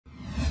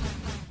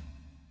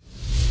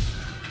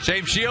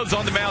James Shields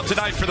on the mound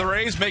tonight for the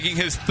Rays, making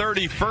his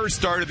 31st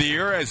start of the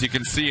year. As you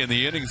can see in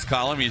the innings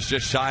column, he's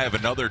just shy of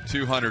another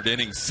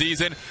 200-inning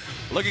season.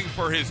 Looking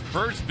for his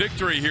first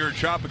victory here at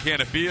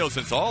Tropicana Field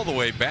since all the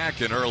way back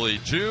in early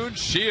June.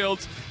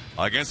 Shields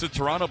against the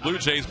Toronto Blue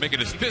Jays, making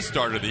his 5th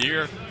start of the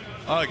year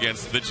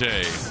against the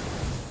Jays.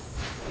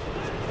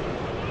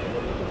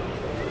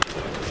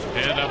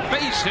 And a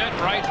base hit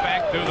right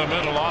back through the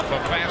middle off a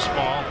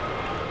fastball.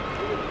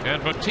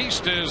 And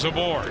Batista is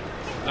aboard.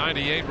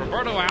 98.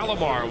 Roberto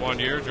Alomar one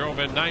year drove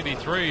in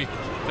 93.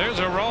 There's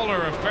a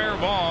roller, a fair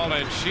ball,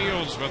 and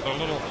Shields with a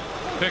little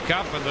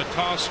pickup, and the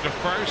toss to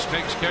first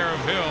takes care of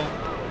Hill.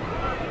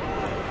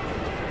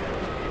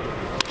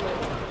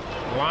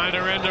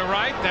 Liner into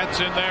right. That's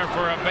in there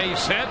for a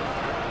base hit.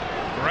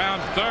 Around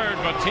third,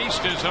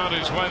 Batista's on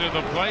his way to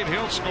the plate.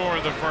 He'll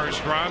score the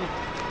first run.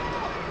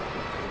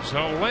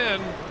 So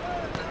Lynn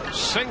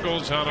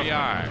singles on a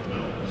eye.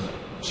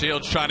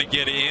 Shields trying to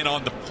get in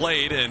on the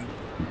plate, and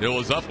it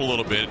was up a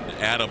little bit.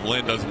 Adam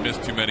Lynn doesn't miss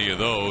too many of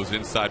those.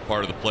 Inside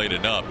part of the plate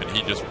and up, and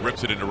he just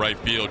rips it into right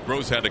field.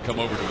 Gross had to come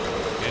over to him.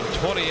 In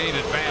 28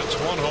 at-bats,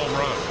 1 home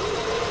run.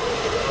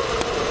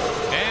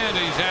 And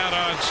he's out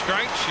on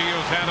strikes.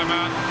 Shields had him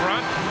out in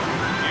front.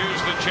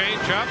 Used the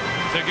changeup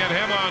to get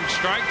him on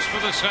strikes for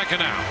the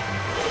second out.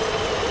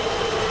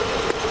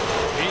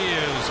 He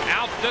is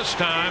out this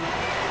time.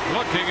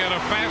 Looking at a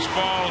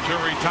fastball to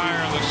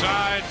retire the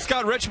side.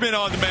 Scott Richmond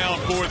on the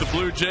mound for the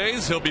Blue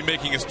Jays. He'll be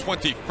making his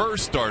 21st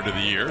start of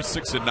the year.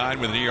 6-9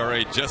 with an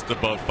ERA just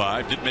above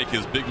 5. Did make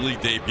his big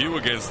league debut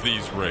against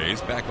these Rays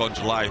back on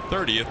July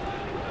 30th.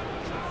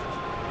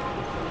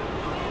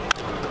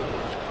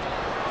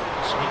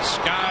 This one's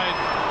skied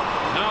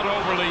not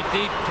overly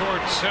deep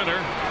towards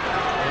center.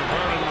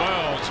 Vernon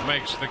Wells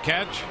makes the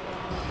catch.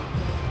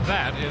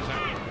 That is a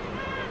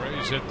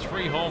Rays hit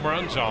 3 home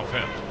runs off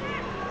him.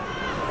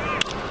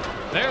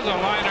 There's a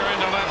liner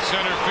into left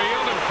center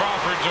field, and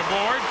Crawford's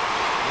aboard.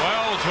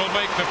 Wells will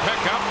make the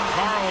pickup.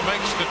 Carl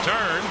makes the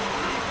turn.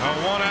 A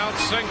 1-out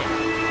single.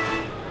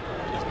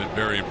 He's been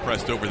very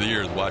impressed over the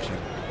years watching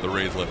the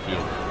Rays left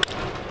field.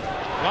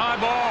 Fly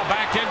ball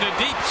back into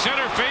deep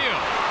center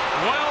field.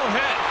 Well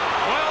hit.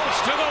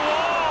 Wells to the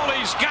wall.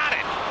 He's got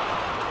it.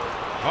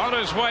 On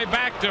his way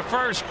back to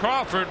first,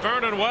 Crawford.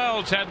 Vernon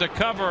Wells had to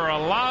cover a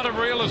lot of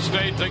real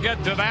estate to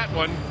get to that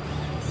one.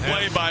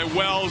 Play by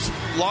Wells.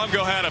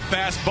 Longo had a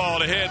fastball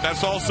to hit.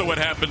 That's also what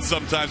happens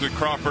sometimes with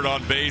Crawford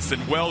on base,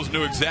 and Wells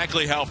knew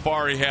exactly how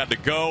far he had to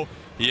go.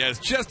 He has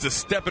just a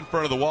step in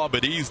front of the wall,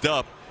 but eased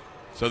up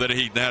so that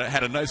he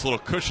had a nice little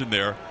cushion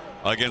there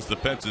against the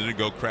fence and didn't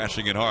go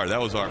crashing in hard. That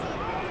was our.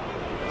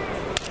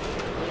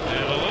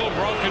 And a little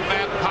broken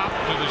bat pop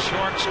to the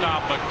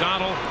shortstop,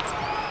 McDonald.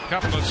 A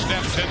couple of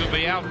steps into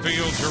the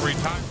outfield to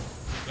retire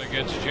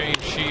against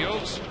James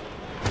Shields.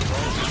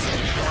 Throws it to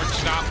the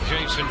shortstop,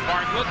 Jason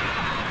Bartlett.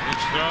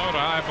 His throw to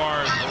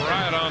Ibar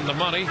right on the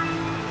money.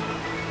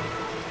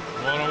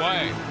 1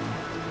 away.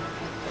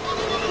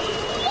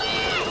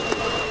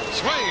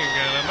 Swing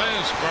and a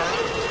miss.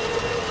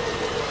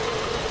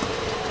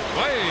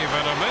 Wave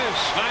and a miss.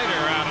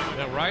 Snyder out.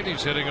 Now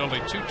righty's hitting only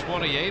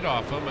 228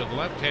 off him, and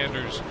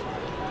left-handers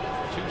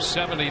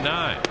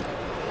 279.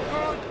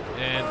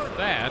 And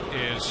that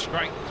is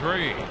strike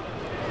 3.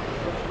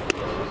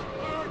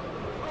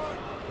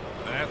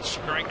 That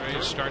strike.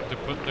 They start to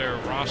put their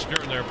roster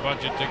and their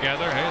budget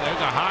together. Hey,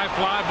 there's a high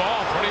fly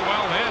ball, pretty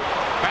well hit.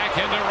 Back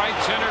into right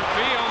center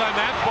field, and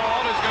that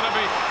ball is going to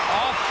be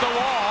off the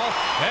wall.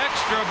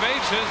 Extra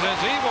bases as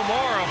Eva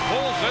Mora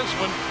pulls this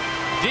one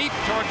deep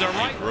toward the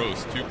right.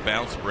 Gross, 2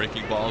 bounce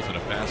breaking balls and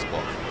a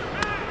fastball.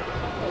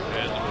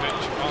 And the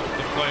pitch off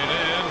the plate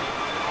in.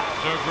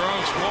 So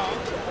Gross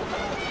walk.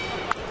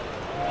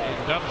 He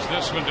dubs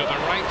this one to the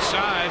right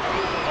side.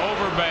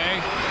 Overbay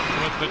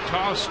with the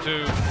toss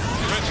to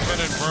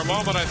Richmond, and for a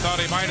moment I thought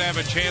he might have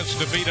a chance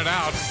to beat it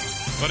out,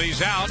 but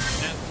he's out.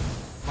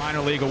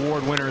 Minor league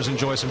award winners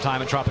enjoy some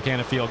time at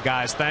Tropicana Field.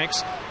 Guys,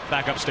 thanks.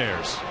 Back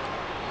upstairs.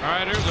 All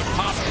right, here's a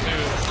pop to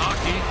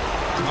Aki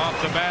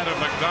off the bat of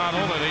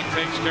McDonald, and he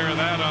takes care of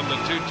that on the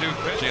 2-2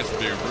 pitch. Chance to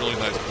be a really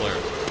nice player.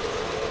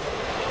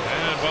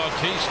 And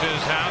Bautista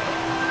is out,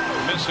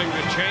 missing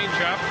the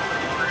changeup.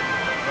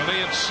 Well,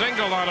 he had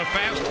singled on a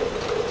fastball.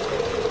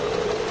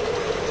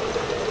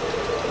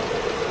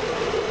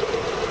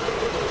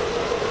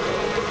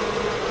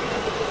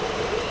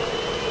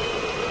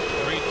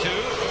 3-2,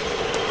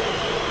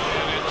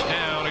 and it's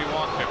down. He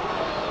walked him.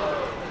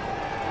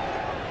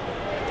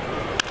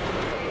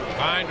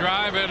 Fine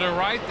drive into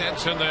right.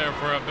 That's in there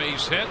for a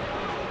base hit.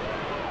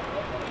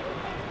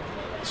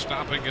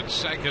 Stopping at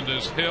second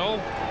is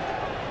Hill.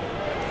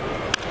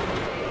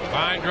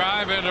 Fine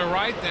drive into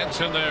right.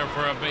 That's in there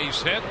for a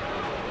base hit.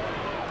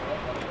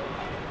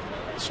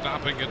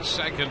 Stopping at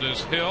second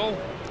is Hill.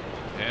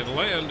 And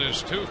Lind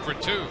is 2 for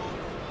 2.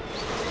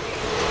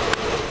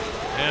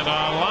 And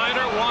a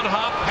liner, 1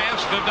 hop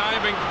past the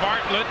diving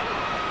Bartlett.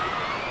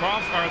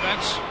 Crawford,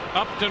 that's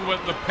Upton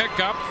with the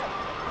pickup.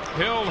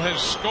 Hill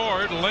has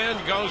scored.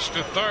 Lind goes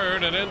to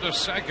third and into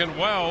second.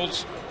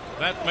 Wells.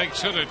 That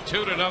makes it a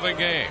 2-0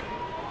 game.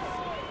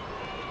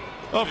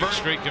 A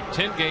streak of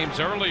 10 games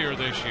earlier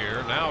this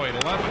year, now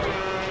 11.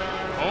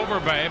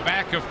 Overbay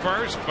back of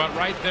first, but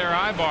right there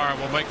Ibar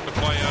will make the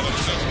play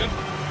unassisted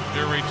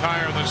to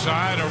retire the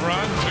side. A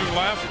run to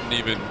left.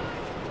 Didn't even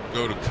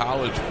go to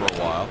college for a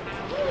while.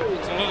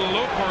 It's a little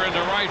looper into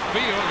right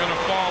field, going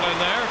to fall in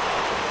there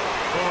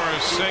for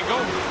a single.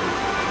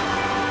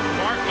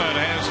 Bartlett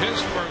has his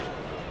first.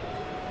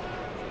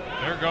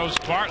 There goes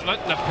Bartlett,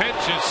 and the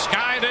pitch is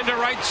skied into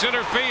right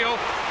center field.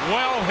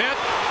 Well hit,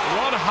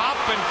 one hop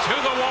and to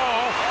the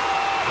wall.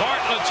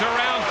 Bartlett's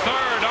around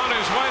third, on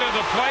his way to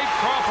the plate.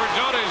 Crawford's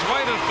on his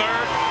way to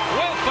third.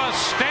 With a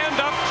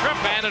stand-up trip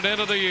added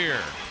into the year.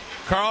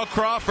 Carl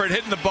Crawford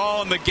hitting the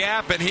ball in the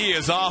gap, and he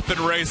is off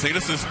and racing.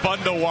 This is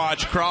fun to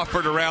watch.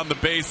 Crawford around the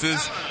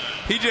bases.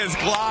 He just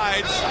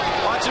glides.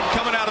 Watch him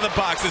coming out of the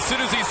box. As soon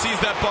as he sees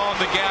that ball in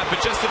the gap,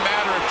 it's just a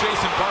matter of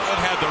Jason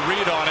Bartlett had the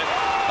read on it.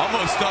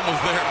 Almost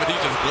there, but he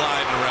just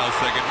gliding around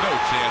second. No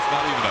chance,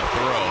 not even a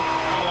throw.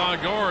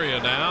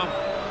 Longoria now.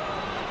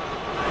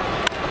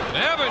 And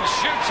Evans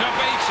shoots a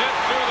base hit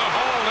through the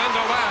hole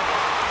into left.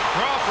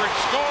 Crawford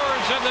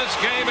scores, and this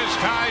game is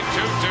tied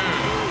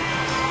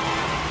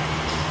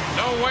 2-2.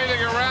 No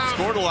waiting around.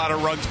 Scored a lot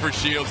of runs for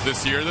Shields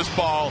this year. This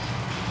ball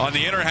on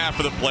the inner half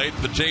of the plate.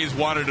 The Jays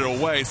wanted it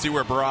away. See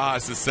where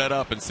Barajas is set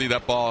up and see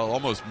that ball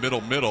almost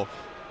middle.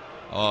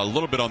 A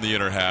little bit on the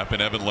inner half,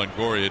 and Evan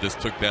Longoria just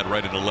took that right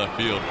into left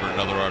field for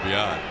another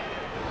RBI.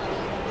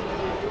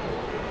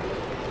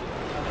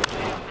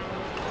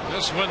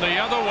 This one the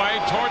other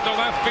way toward the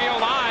left field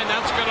line.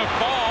 That's going to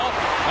fall.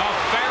 A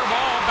fair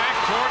ball back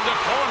toward the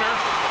corner.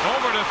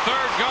 Over to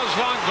third goes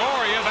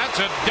Longoria. That's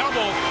a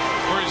double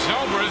for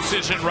Zobrist.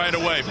 Decision right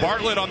away.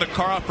 Bartlett on the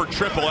Crawford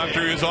triple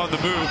after he was on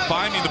the move,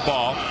 finding the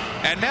ball.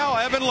 And now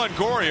Evan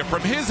Longoria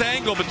from his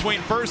angle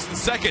between first and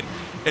second.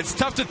 It's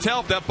tough to tell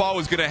if that ball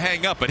was going to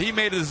hang up, but he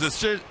made his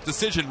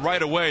decision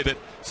right away that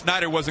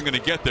Snyder wasn't going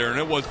to get there, and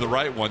it was the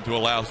right one to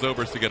allow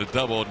Zobrist to get a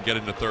double and get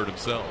into third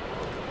himself.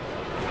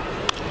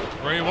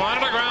 3-1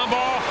 and a ground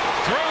ball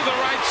through the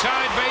right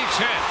side base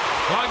hit.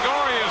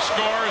 Longoria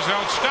scores.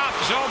 They'll stop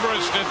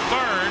Zobrist at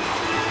third.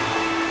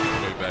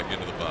 Way back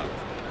into the box.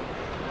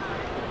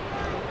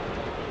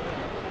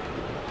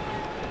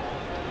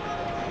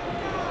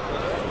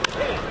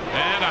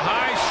 And a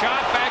high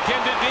shot back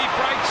into deep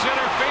right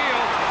center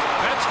field.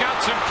 That's got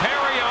some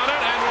carry on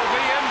it and will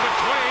be in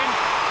between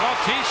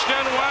Bautista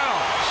and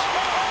Wells.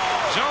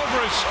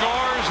 Zobrist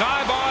scores.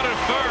 Ibar to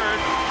third.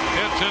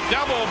 It's a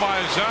double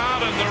by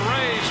Zod, and the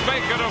Rays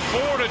make it a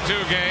 4-2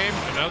 game.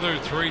 Another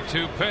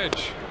 3-2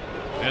 pitch,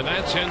 and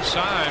that's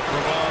inside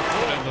for ball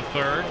in the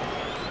third.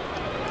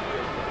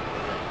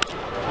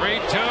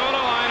 3-2 and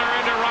a liner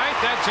into right.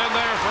 That's in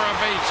there for a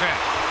base hit.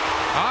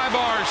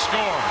 Ibar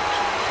scores.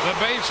 The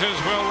bases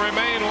will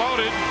remain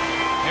loaded.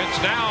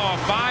 It's now a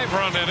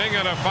 5-run inning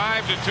and a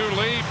 5-2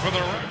 lead for the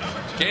Rays.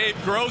 Gabe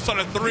Gross on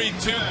a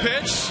 3-2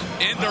 pitch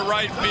into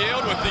right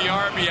field with the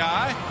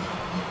RBI.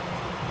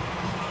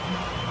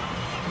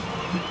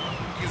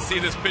 You can see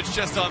this pitch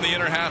just on the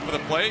inner half of the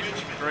plate.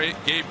 Great.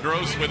 Gabe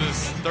Gross with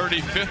his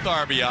 35th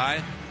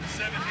RBI.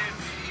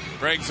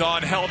 Greg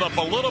Zahn held up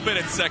a little bit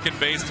at second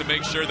base to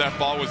make sure that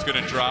ball was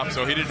going to drop,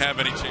 so he didn't have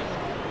any chance.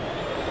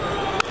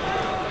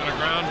 And a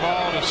ground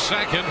ball to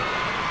second.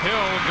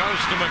 Hill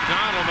goes to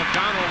McDonald.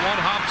 McDonald one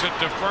hops it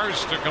to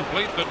first to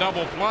complete the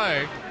double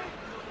play.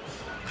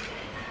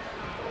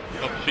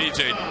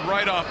 BJ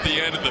right off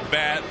the end of the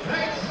bat.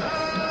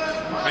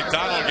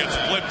 McDonald gets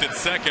flipped at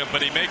second,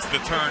 but he makes the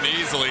turn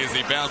easily as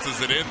he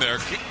bounces it in there.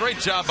 Great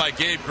job by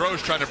Gabe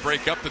Gross trying to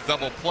break up the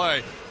double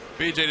play.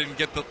 BJ didn't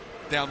get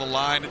down the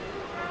line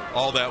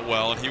all that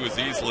well, and he was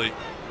easily.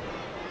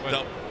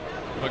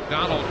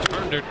 McDonald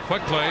turned it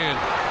quickly, and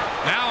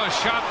now a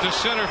shot to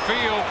center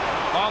field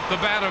off the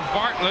bat of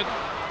Bartlett.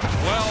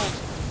 Wells.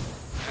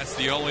 That's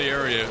the only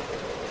area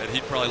that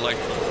he'd probably like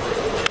to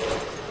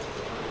improve.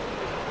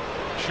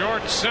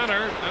 Short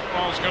center. That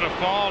ball's going to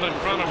fall in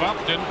front of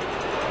Upton.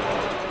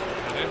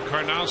 And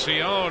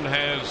Encarnacion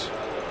has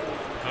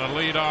a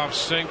leadoff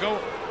single.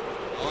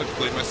 I'll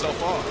clean myself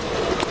off.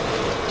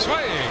 Swing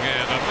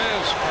and a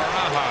miss.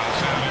 Barajas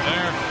out of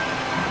there.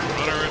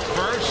 Runner at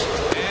first,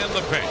 and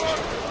the pitch.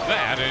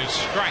 That is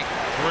strike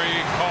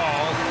 3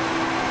 call.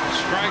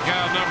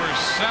 Strikeout number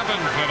 7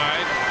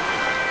 tonight.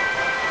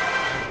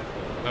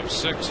 Of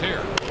 6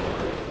 here.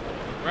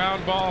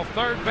 Ground ball,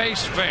 third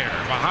base fair.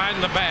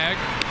 Behind the bag.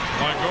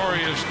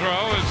 Longoria's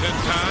throw is in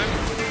time.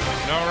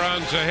 No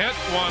runs a hit.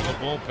 One the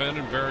bullpen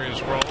in various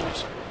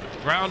roles.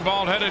 Ground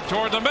ball headed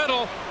toward the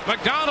middle.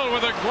 McDonald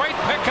with a great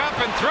pickup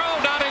and throw,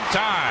 not in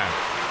time.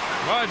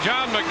 Well,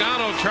 John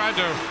McDonald tried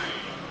to.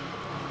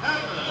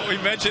 We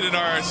mentioned in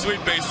our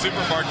Sweet Base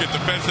Supermarket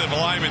defensive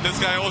alignment, this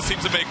guy always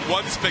seems to make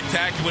one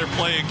spectacular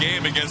play a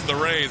game against the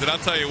Rays. And I'll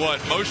tell you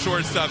what, most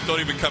shortstops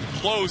don't even come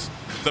close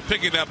to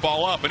picking that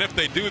ball up. And if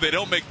they do, they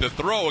don't make the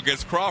throw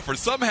against Crawford.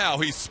 Somehow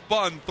he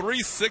spun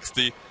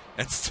 360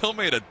 and still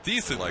made a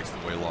decent. Likes the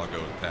way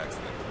Longo attacks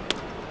it.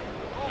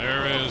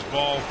 There is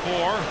ball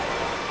 4.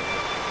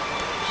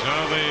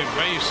 So the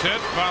base hit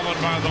followed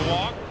by the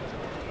walk.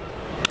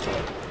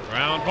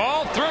 Ground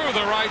ball through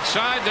the right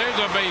side. There's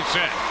a base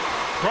hit.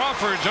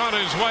 Crawford's on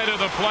his way to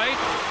the plate.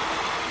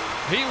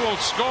 He will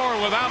score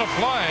without a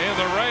play.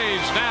 The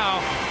Rays now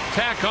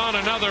tack on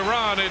another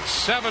run.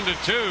 It's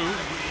 7-2.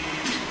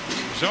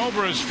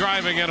 Zobrist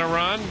driving in a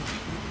run.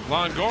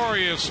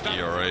 Longoria is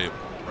ERA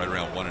right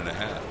around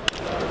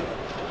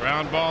 1.5.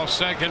 Ground ball,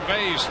 second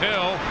base.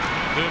 Hill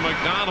to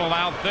McDonald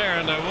out there,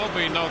 and there will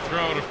be no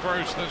throw to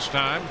first this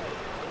time.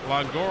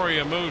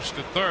 Longoria moves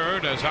to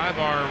third as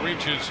Ibar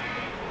reaches.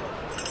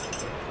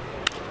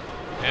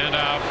 And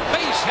a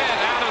base hit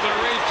out of the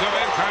reach of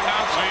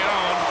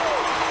Encarnacion.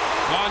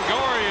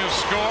 Longoria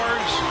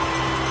scores.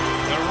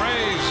 The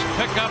Rays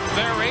pick up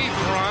their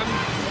 8th run.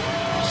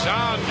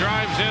 Zahn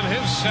drives in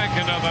his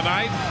second of the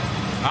night.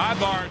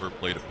 Ibar For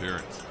plate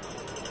appearance.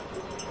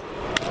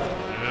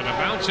 And a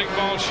bouncing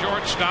ball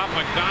shortstop.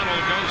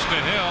 McDonald goes to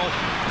Hill.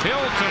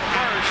 Hill to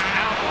first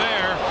out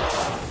there.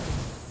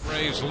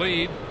 Rays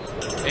lead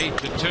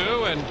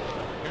 8-2, and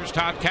here's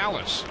Todd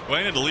Callis.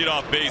 Landed a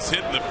leadoff base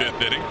hit in the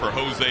 5th inning for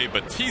Jose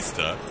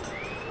Bautista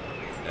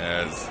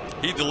as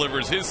he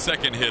delivers his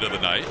second hit of the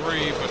night.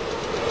 3, but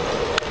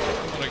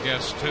I'm going to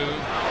guess 2.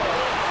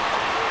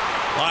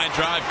 Line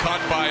drive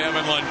caught by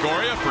Evan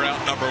Longoria for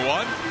out number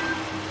 1.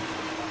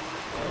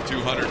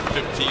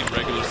 215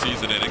 regular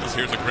season innings.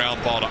 Here's a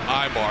ground ball to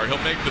Ibar.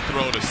 He'll make the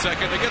throw to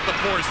second. They get the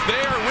force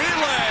there.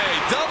 Relay.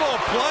 Double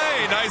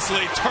play.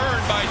 Nicely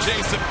turned by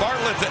Jason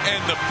Bartlett to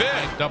end the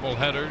 5th. Double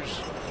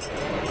headers.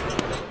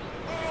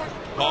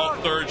 Ball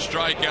third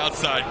strike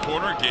outside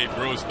corner. Gabe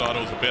Gross thought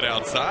it was a bit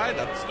outside.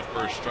 That's the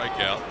first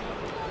strikeout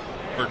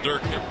for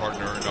Dirk, their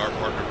partner, and our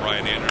partner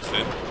Brian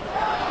Anderson.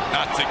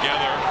 Not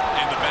together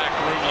in the back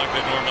room like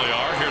they normally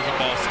are. Here's a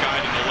ball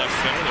skied in the left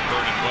center. The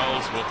Vernon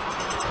Wells will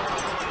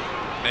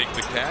make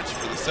the catch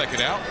for the second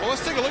out. Well,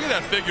 let's take a look at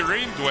that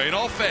figurine, Dwayne,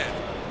 all fed.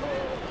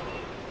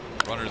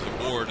 Runners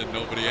aboard and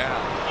nobody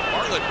out.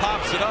 Bartlett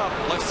pops it up,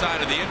 left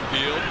side of the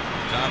infield.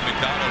 John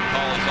McDonald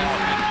calls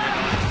off.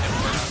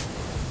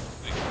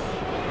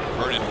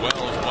 Vernon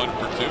Wells 1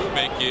 for 2,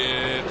 make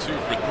it 2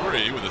 for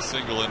 3 with a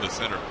single into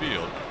center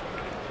field.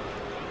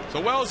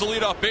 So Wells, the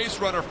leadoff base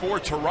runner for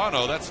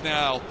Toronto. That's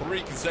now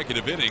 3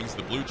 consecutive innings.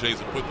 The Blue Jays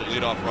have put the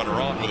leadoff runner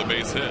on with a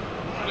base hit.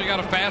 They got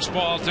a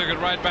fastball, took it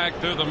right back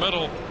through the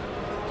middle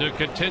to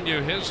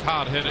continue his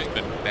hot hitting.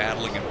 Been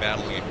battling and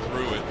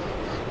through it.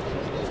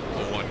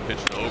 The 1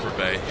 pitch to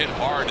Overbay, hit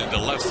hard into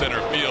left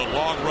center field.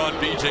 Long run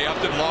B.J.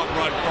 Upton, long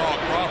run Carl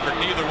Crawford.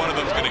 Neither one of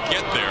them is going to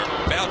get there.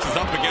 Bounces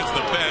up against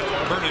the fence.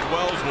 Vernon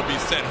Wells will be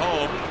sent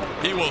home.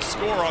 He will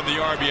score on the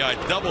RBI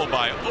double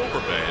by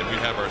Overbay, and we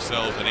have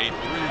ourselves an 8-3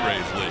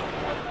 Rays lead.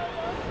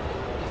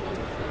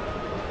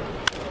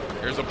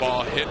 Here's a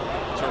ball hit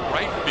to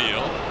right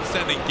field,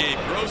 sending Gabe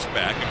Gross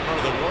back in front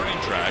of the warning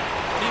track.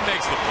 He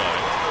makes the play.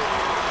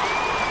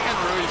 And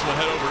Ruiz will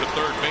head over to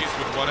third base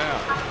with 1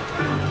 out.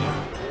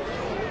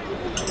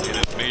 In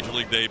his major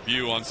league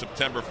debut on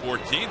September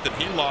 14th, and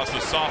he lost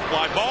a soft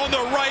fly ball on the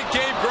right.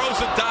 Gabe Gross,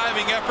 a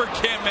diving effort,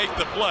 can't make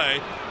the play.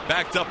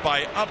 Backed up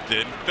by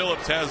Upton.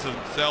 Phillips has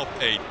himself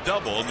a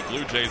double, and the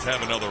Blue Jays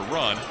have another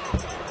run.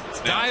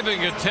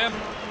 Diving attempt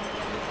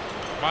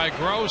by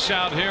Gross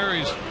out here.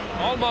 He's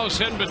almost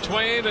in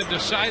between and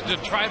decides to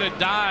try to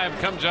dive.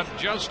 Comes up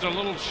just a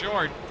little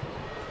short.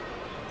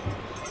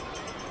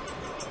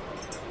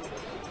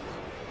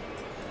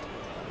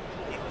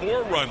 A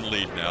 4-run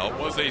lead now. It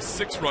was a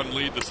 6-run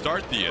lead to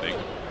start the inning.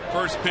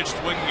 First pitch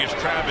swinging is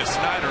Travis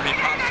Snyder, and he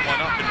pops one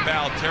up in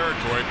foul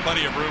territory.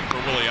 Plenty of room for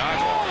Willie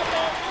Ibar.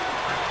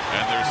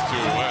 And there's 2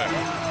 away.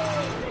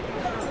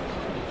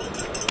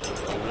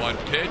 A 1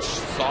 pitch,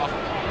 soft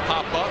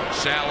pop up,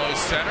 shallow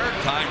center.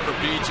 Time for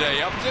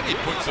B.J. Upton. He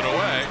puts it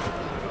away.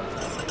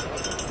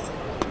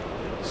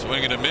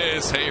 Swing and a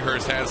miss.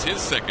 Hayhurst has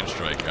his second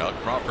strikeout.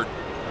 Crawford,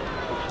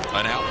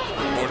 an out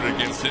reported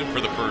against him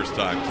for the first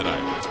time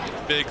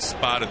tonight. Big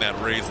spot in that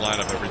Rays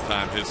lineup every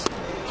time his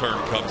turn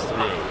comes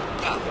through.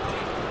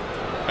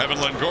 Evan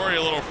Longoria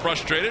a little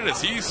frustrated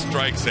as he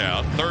strikes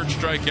out. Third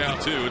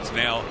strikeout too. It's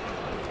now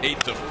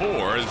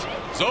 8-4 as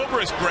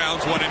Zobrist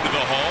grounds one into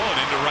the hole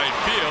and into right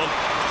field.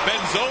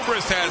 Ben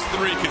Zobrist has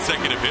 3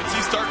 consecutive hits.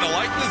 He's starting to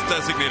like this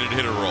designated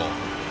hitter role,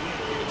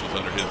 which was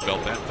under his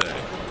belt that day.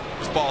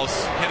 This ball's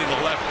hitting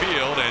the left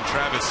field, and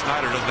Travis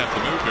Snyder doesn't have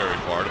to move very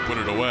far to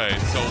put it away.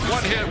 So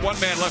 1 hit, 1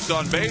 man left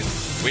on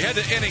base. We head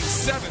to inning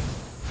 7.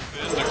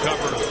 To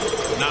cover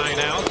 9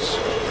 outs.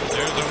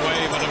 There's a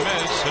wave and a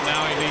miss, and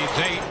now he needs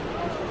 8.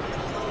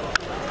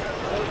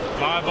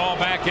 Fly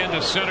ball back into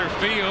center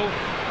field.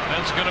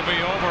 That's going to be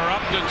over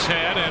Upton's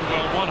head and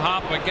will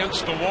 1-hop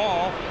against the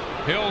wall.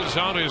 Hill's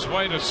on his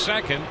way to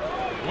second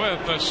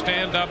with a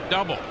stand-up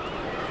double.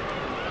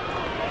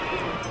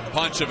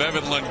 Punch of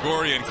Evan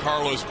Longoria and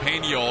Carlos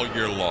Pena all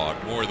year long.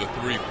 More the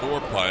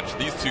 3-4 punch.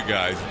 These 2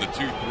 guys in the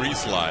 2-3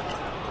 slot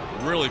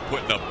really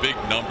putting up big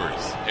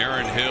numbers.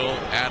 Aaron Hill,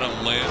 Adam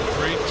Lynn.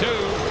 3-2.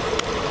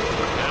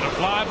 And a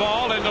fly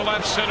ball into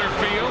left center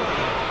field.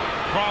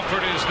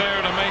 Crawford is there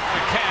to make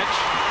the catch.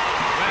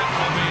 That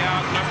will be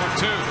out number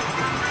 2.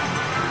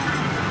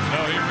 So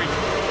here we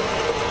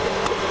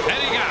and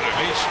he got him.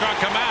 He struck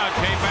him out,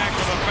 came back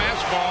with a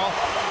fastball.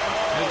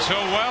 And so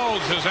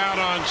Wells is out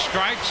on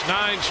strikes,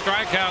 9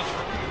 strikeouts.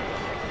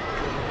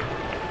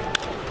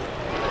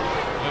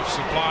 Lifts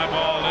the fly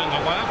ball into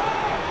left.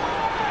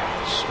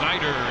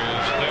 Snyder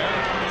is there.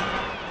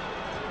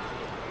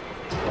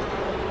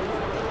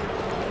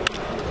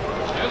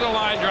 There's a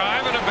line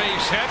drive and a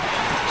base hit.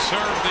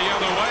 Served the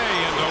other way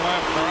into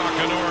left for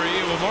Akinori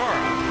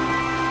Iwamura.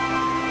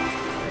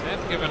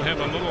 They've given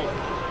him a little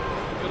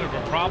bit of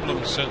a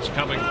problem since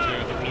coming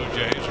to the Blue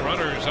Jays.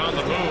 Runners on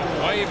the move,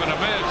 wave and a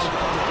miss.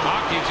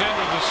 Aki's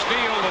into the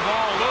steal, the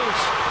ball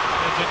loose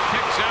as it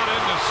kicks out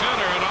into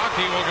center, and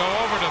Aki will go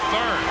over to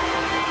third.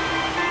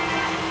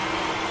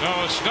 So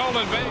a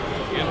stolen base,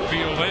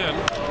 infield in,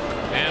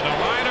 and a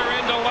liner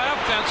into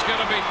left. That's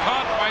going to be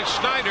caught by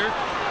Snyder.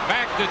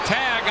 Back to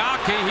tag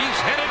Aki. He's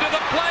headed to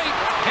the plate,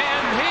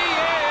 and he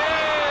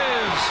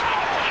is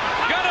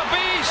going to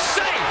be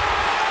safe.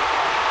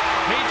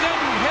 He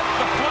didn't hit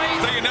the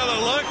plate. Take another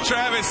look,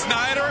 Travis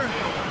Snyder.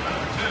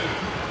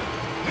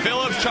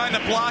 Phillips trying to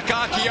block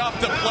Aki off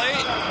the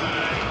plate.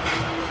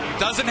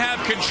 Doesn't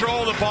have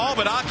control of the ball,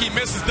 but Aki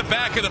misses the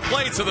back of the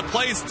plate, so the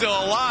play's still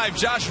alive.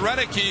 Josh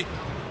Reddick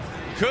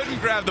couldn't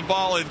grab the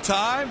ball in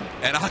time,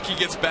 and Aki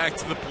gets back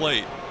to the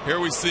plate. Here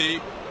we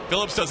see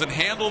Phillips doesn't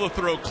handle the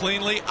throw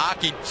cleanly.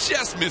 Aki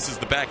just misses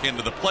the back end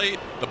of the plate.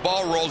 The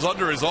ball rolls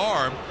under his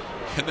arm,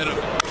 and then a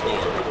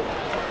score.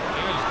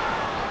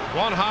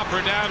 One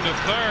hopper down to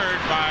third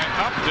by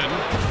Upton.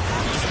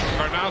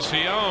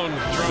 Encarnacion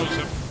throws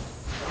it.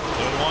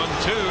 The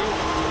 1-2.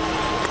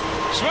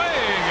 Swing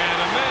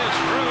and a miss.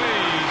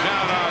 Ruiz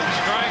out on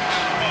strikes.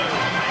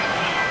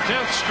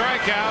 10th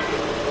strikeout.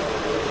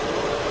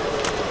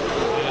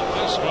 And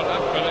this one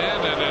up and in,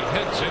 and it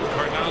hits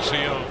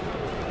Encarnacion.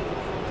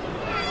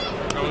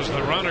 Goes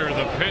the runner.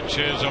 The pitch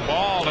is a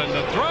ball, and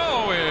the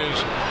throw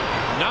is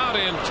not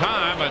in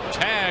time. A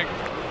tag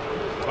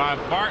by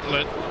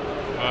Bartlett,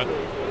 but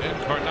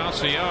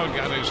Encarnacion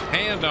got his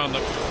hand on the,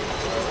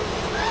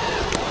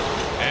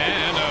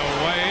 and a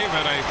wave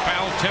and a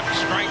foul tip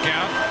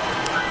strikeout,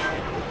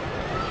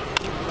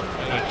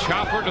 and a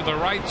chopper to the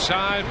right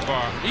side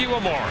for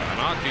Iwamura.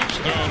 And Aki's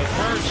throw to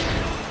first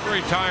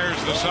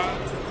retires the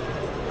side.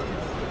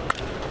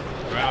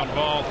 Ground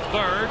ball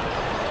third.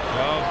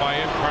 Well by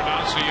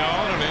Encarnacion,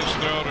 and his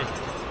throw to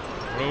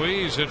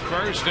Ruiz at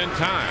first in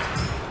time.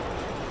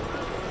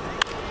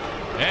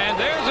 And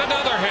there's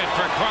another hit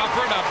for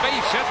Crawford. A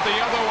base hit the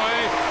other way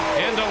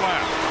into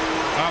left.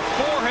 A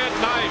 4-hit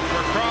night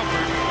for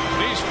Crawford.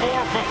 He's 4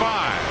 for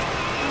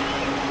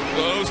 5.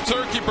 Those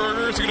turkey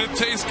burgers are going to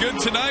taste good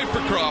tonight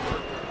for Crawford.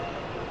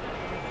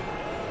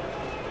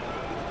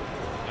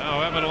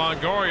 Now Evan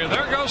Longoria.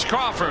 There goes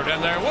Crawford,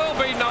 and there will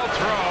be no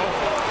throw.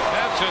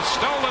 That's a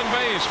stolen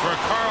base for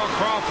Carl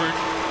Crawford.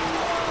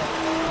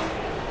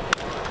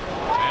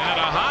 And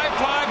a high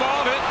fly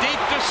ball hit deep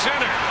to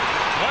center.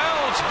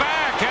 Wells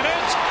back, and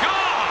it's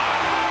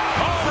gone.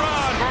 Home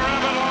run for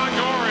Evan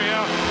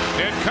Longoria.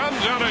 It comes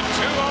on a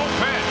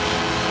 2-0 pitch.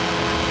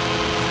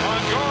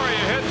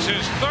 Longoria hits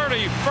his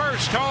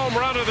 31st home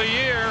run of the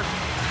year.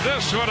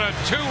 This one a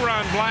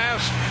 2-run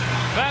blast.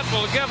 That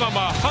will give him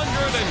 107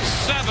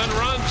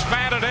 runs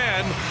batted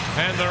in.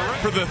 And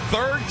for the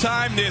 3rd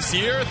time this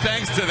year,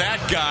 thanks to that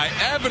guy,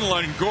 Evan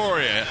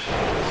Longoria.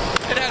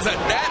 It has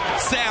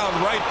that sound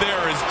right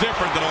there is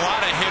different than a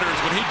lot of hitters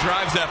when he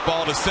drives that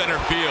ball to center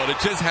field. It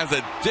just has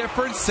a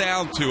different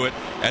sound to it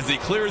as he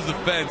clears the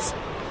fence.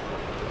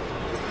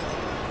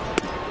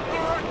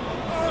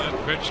 That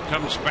pitch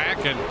comes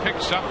back and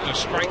picks up the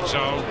strike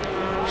zone.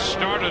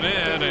 Started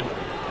in and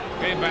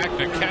came back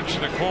to catch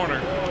the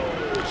corner.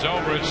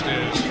 Zobrist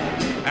is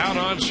out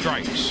on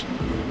strikes.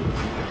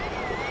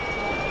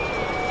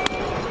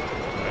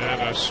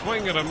 And a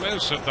swing and a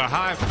miss at the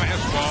high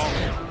fastball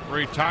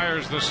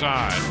retires the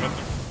side. But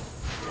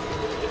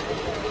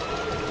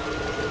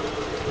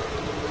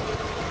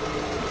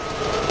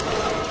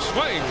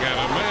swing and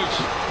a miss.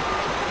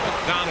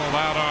 McDonald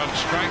out on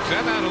strikes.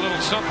 That had a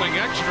little something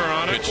extra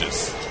on it.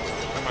 Pitches.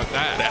 How about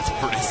that? That's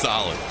pretty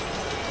solid.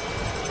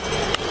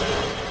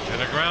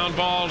 And a ground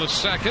ball to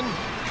second.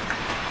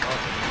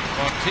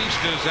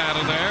 Bautista's out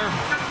of there.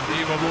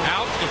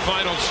 Out, the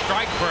final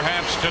strike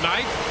perhaps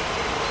tonight.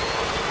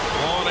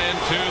 1 and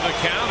 2 the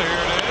count. Here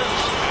it is.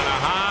 And a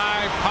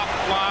high pop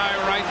fly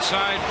right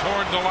side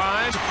toward the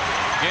line.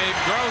 Gabe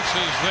Gross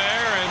is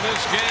there, and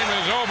this game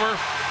is over.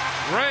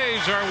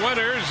 Rays are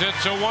winners.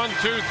 It's a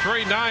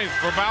 1-2-3 ninth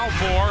for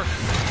Balfour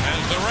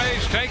as the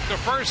Rays take the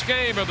first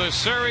game of the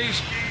series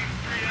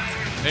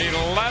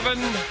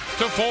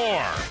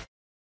 11-4.